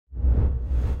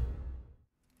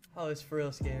Oh, it's for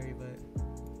real scary, but.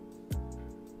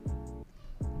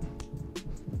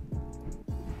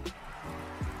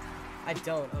 I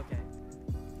don't, okay.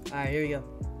 Alright, here we go.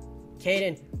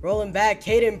 Caden rolling back.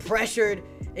 Caden pressured.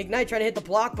 Ignite trying to hit the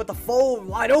block, but the fold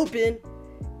wide open.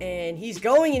 And he's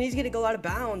going, and he's going to go out of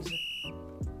bounds.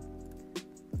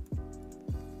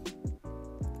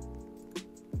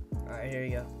 Alright, here we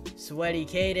go. Sweaty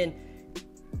Caden.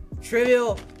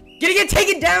 Trivial. Gonna get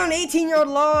taken down. 18-yard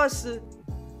loss.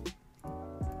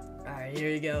 Alright,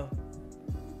 here we go.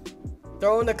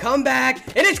 Throwing the comeback,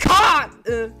 and it's caught!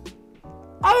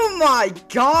 Oh my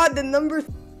god, the number...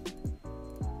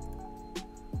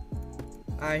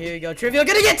 Alright, here we go. Trivial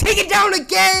gonna get taken down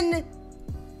again!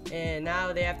 And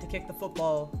now they have to kick the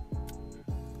football.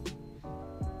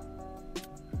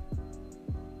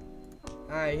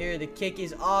 Alright, here the kick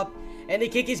is up. And the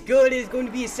kick is good. It's going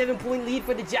to be a 7-point lead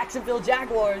for the Jacksonville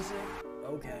Jaguars.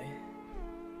 Okay.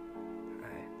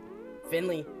 Alright.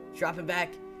 Finley dropping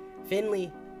back.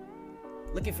 Finley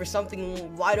looking for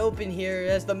something wide open here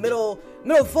as the middle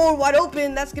forward wide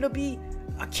open. That's going to be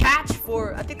a catch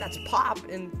for, I think that's Pop.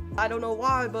 And I don't know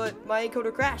why, but my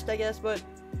encoder crashed, I guess. But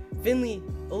Finley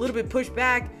a little bit pushed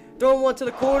back. Throwing one to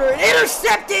the corner.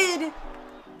 Intercepted!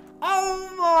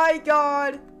 Oh my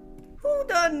god. Who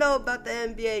doesn't know about the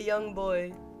NBA young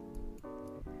boy?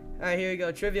 Alright, here we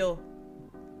go. Trivial.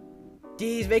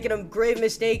 D's making a grave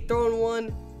mistake. Throwing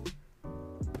one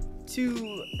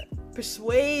to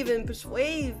Persuade.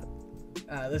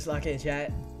 Let's lock in,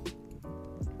 chat.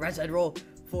 Right side roll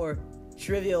for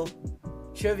Trivial.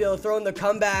 Trivial throwing the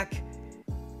comeback.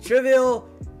 Trivial.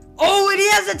 Oh, and he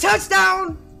has a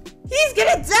touchdown. He's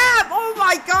gonna zap. Oh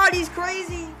my god, he's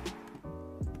crazy.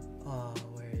 Oh,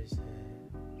 where is it?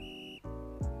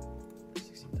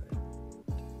 63.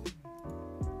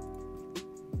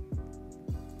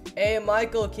 Hey,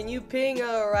 Michael, can you ping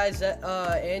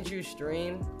Andrew's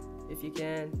stream if you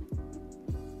can?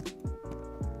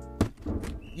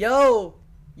 Yo,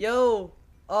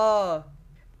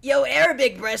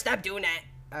 Arabic, bruh, stop doing that.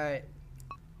 Alright.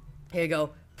 Here you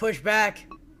go. Push back.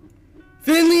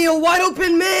 Finley, a wide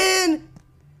open man!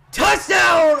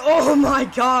 Touchdown! Oh my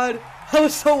god. I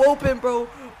was so open, bro.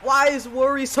 Why is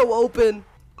Worry so open?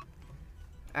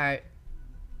 Alright.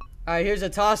 Alright, here's a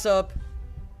toss-up.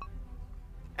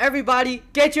 Everybody,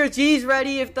 get your G's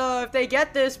ready if they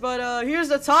get this, but here's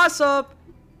the toss-up.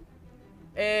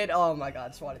 And oh my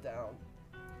god, swat it down.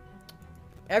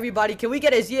 Everybody, can we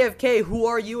get a ZFK who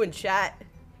are you in chat?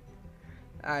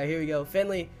 Alright, here we go.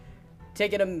 Finley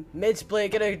taking a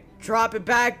mid-split, gonna drop it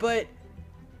back, but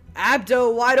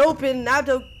Abdo wide open.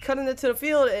 Abdo cutting it to the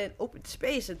field and open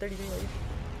space at 33.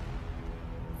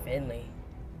 Finley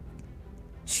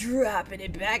dropping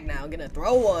it back now. Gonna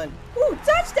throw one. Ooh,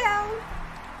 touchdown!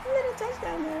 A little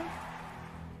touchdown there.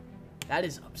 That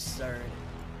is absurd.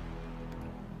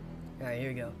 Alright, here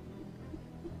we go.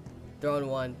 Throwing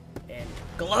one. And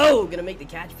Glow gonna make the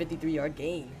catch. 53-yard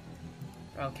gain.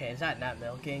 Okay, is that not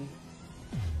milking?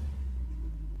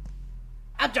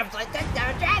 Up jumps like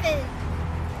touchdown, Travis!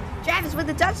 Travis with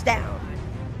the touchdown!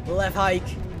 Left hike.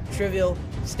 Trivial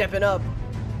stepping up.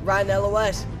 Riding the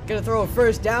LOS. Gonna throw a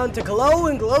first down to Glow,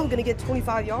 and Glow gonna get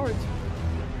 25 yards.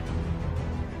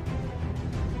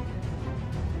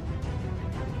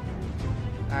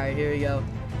 Alright, here we go.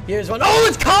 Here's one. Oh,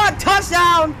 it's caught!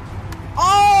 Touchdown!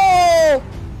 Oh!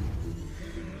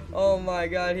 Oh my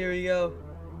god, here we go.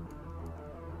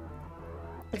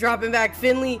 Dropping back,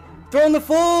 Finley. Throwing the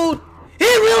fold. He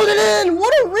reeled it in!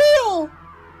 What a reel!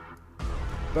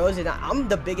 Bro, I'm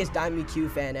the biggest Diamond Q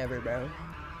fan ever, bro.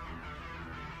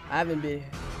 I haven't been.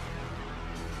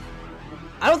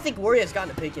 I don't think Warrior's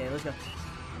gotten a pick in. Let's go.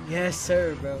 Yes,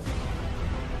 sir, bro.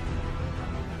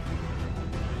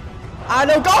 I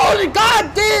know.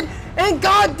 God did! And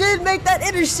God did make that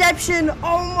interception.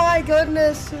 Oh my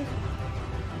goodness.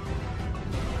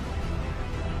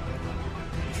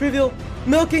 Trivial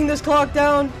milking this clock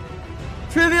down.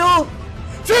 Trivial's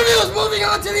moving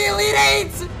on to the Elite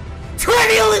Eights.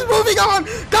 Trivial is moving on.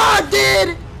 God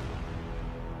did.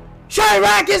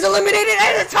 Chirac is eliminated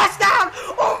and a touchdown.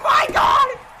 Oh my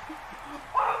god.